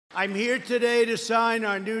I'm here today to sign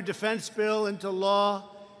our new defense bill into law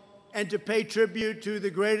and to pay tribute to the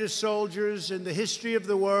greatest soldiers in the history of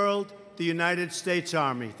the world, the United States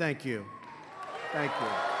Army. Thank you. Thank you.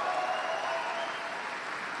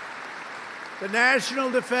 The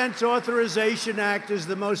National Defense Authorization Act is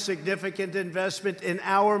the most significant investment in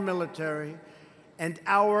our military and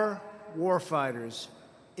our warfighters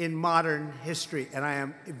in modern history, and I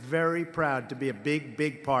am very proud to be a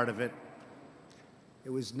big part of it. It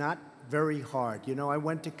was not very hard. You know, I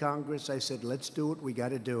went to Congress. I said, let's do it. We got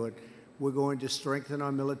to do it. We're going to strengthen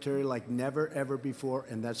our military like never, ever before,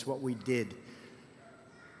 and that's what we did.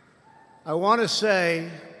 I want to say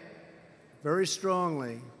very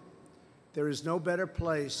strongly, there is no better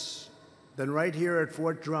place than right here at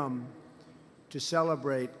Fort Drum to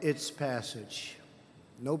celebrate its passage.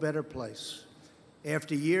 No better place.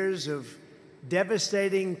 After years of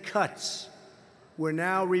devastating cuts, we're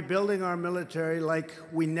now rebuilding our military like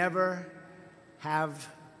we never have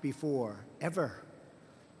before, ever.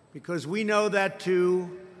 Because we know that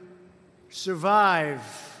to survive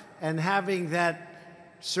and having that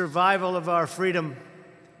survival of our freedom,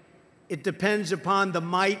 it depends upon the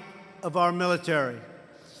might of our military.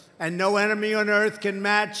 And no enemy on earth can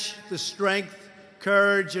match the strength,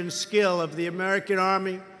 courage, and skill of the American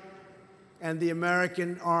Army and the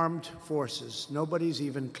American Armed Forces. Nobody's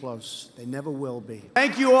even close. They never will be.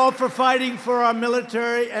 Thank you all for fighting for our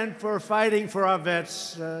military and for fighting for our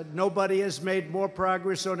vets. Nobody has made more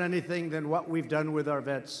progress on anything than what we've done with our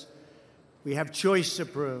vets. We have choice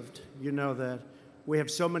approved. You know that. We have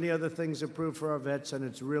so many other things approved for our vets, and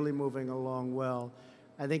it's really moving along well.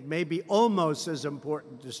 I think maybe almost as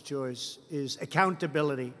important as choice is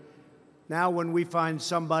accountability. Now, when we find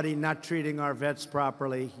somebody not treating our vets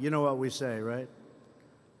properly, you know what we say, right?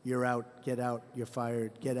 You're out, get out, you're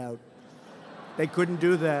fired, get out. They couldn't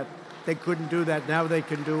do that. They couldn't do that. Now they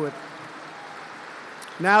can do it.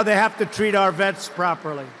 Now they have to treat our vets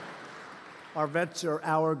properly. Our vets are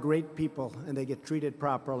our great people, and they get treated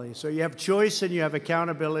properly. So you have choice and you have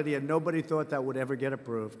accountability, and nobody thought that would ever get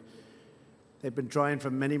approved. They've been trying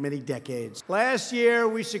for many, many decades. Last year,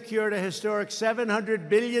 we secured a historic $700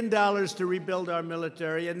 billion to rebuild our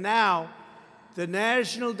military, and now the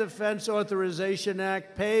National Defense Authorization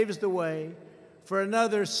Act paves the way for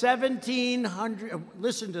another 1,700.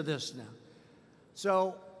 Listen to this now.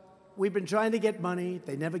 So we've been trying to get money.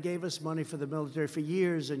 They never gave us money for the military for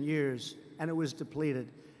years and years, and it was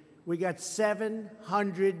depleted. We got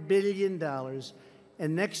 $700 billion.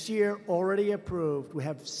 And next year, already approved, we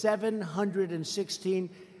have $716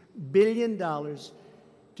 billion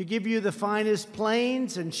to give you the finest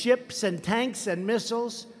planes and ships and tanks and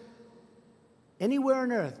missiles anywhere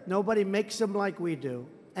on earth. Nobody makes them like we do.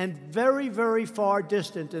 And very, very far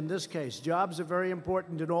distant in this case. Jobs are very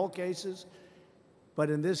important in all cases, but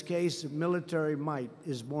in this case, military might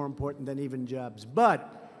is more important than even jobs.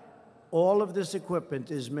 But all of this equipment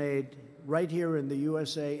is made right here in the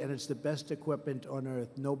USA, and it's the best equipment on earth.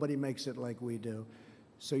 Nobody makes it like we do.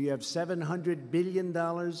 So you have $700 billion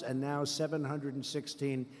and now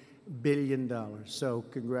 $716 billion. So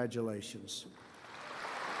congratulations.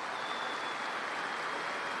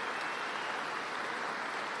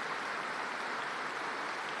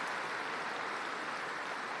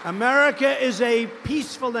 America is a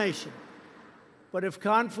peaceful nation, but if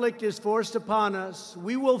conflict is forced upon us,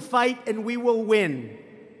 we will fight and we will win.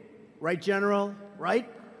 Right, General? Right?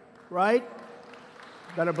 Right?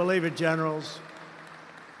 Better believe it, generals.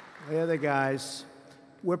 They're the guys.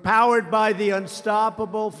 We're powered by the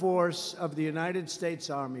unstoppable force of the United States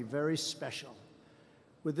Army. Very special.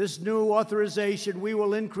 With this new authorization, we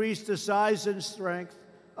will increase the size and strength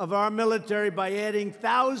of our military by adding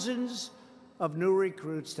thousands of new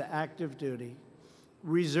recruits to active duty,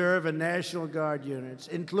 reserve, and National Guard units,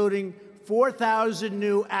 including 4,000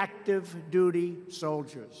 new active duty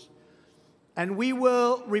soldiers. And we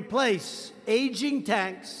will replace aging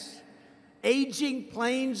tanks, aging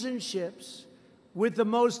planes and ships with the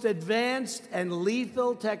most advanced and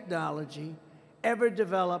lethal technology ever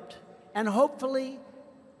developed, and hopefully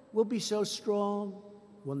we'll be so strong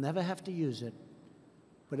we'll never have to use it.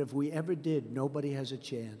 But if we ever did, nobody has a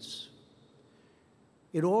chance.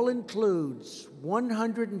 It all includes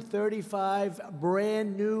 135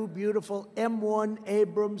 brand new, beautiful M1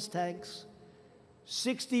 Abrams tanks,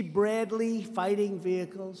 60 Bradley fighting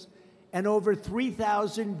vehicles, and over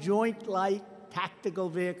 3,000 Joint Light Tactical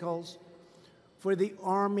Vehicles for the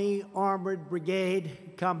Army Armored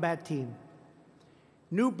Brigade Combat Team.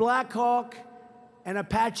 New Black Hawk and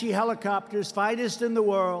Apache helicopters, finest in the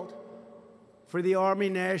world, for the Army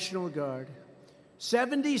National Guard.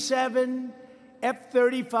 77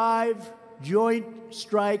 F-35 Joint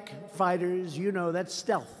Strike Fighters, you know, that's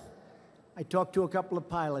stealth. I talked to a couple of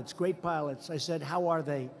pilots, great pilots. I said, how are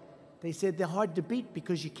they? They said, they're hard to beat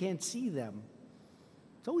because you can't see them.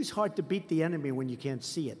 It's always hard to beat the enemy when you can't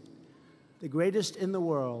see it. The greatest in the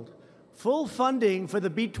world. Full funding for the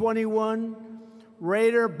B-21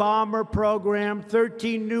 Raider bomber program,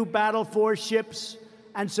 13 new Battle Force ships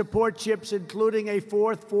and support ships, including a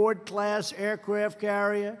 4th Ford-class aircraft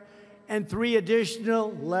carrier and 3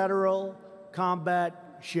 additional lateral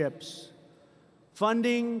combat ships.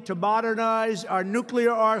 Funding to modernize our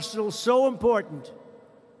nuclear arsenal, so important.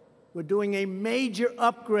 We're doing a major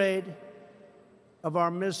upgrade of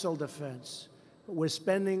our missile defense. But we're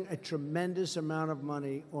spending a tremendous amount of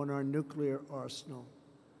money on our nuclear arsenal.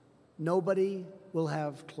 Nobody will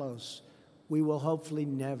have close. We will hopefully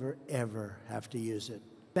never, ever have to use it.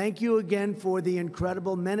 Thank you again for the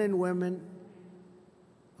incredible men and women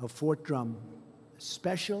of Fort Drum.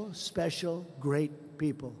 Special, special, great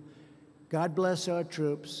people. God bless our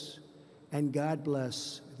troops, and God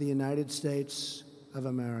bless the United States of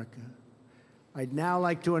America. I'd now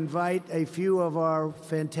like to invite a few of our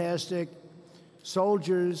fantastic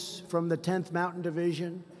soldiers from the 10th Mountain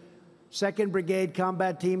Division, 2nd Brigade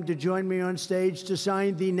Combat Team to join me on stage to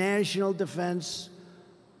sign the National Defense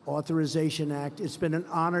Authorization Act. It's been an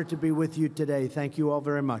honor to be with you today. Thank you all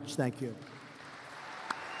very much. Thank you.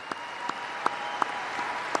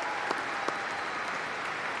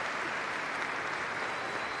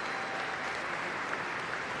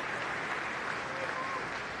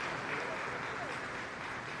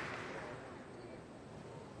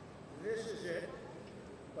 This is it,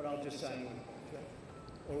 but I'll just sign one, okay?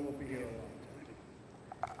 Or we'll be here a long time.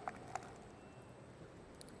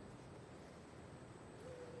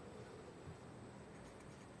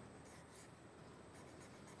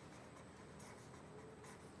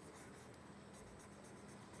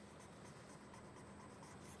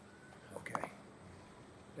 Okay,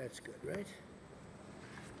 that's good, right?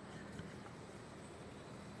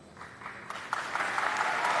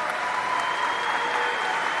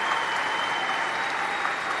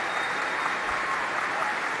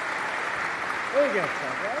 There you go,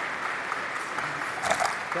 Chuck, right?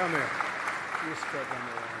 Come here. You spread them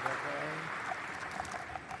around, okay?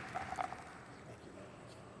 Thank you very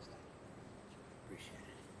much. Appreciate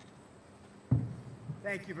it.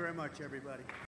 Thank you very much, everybody.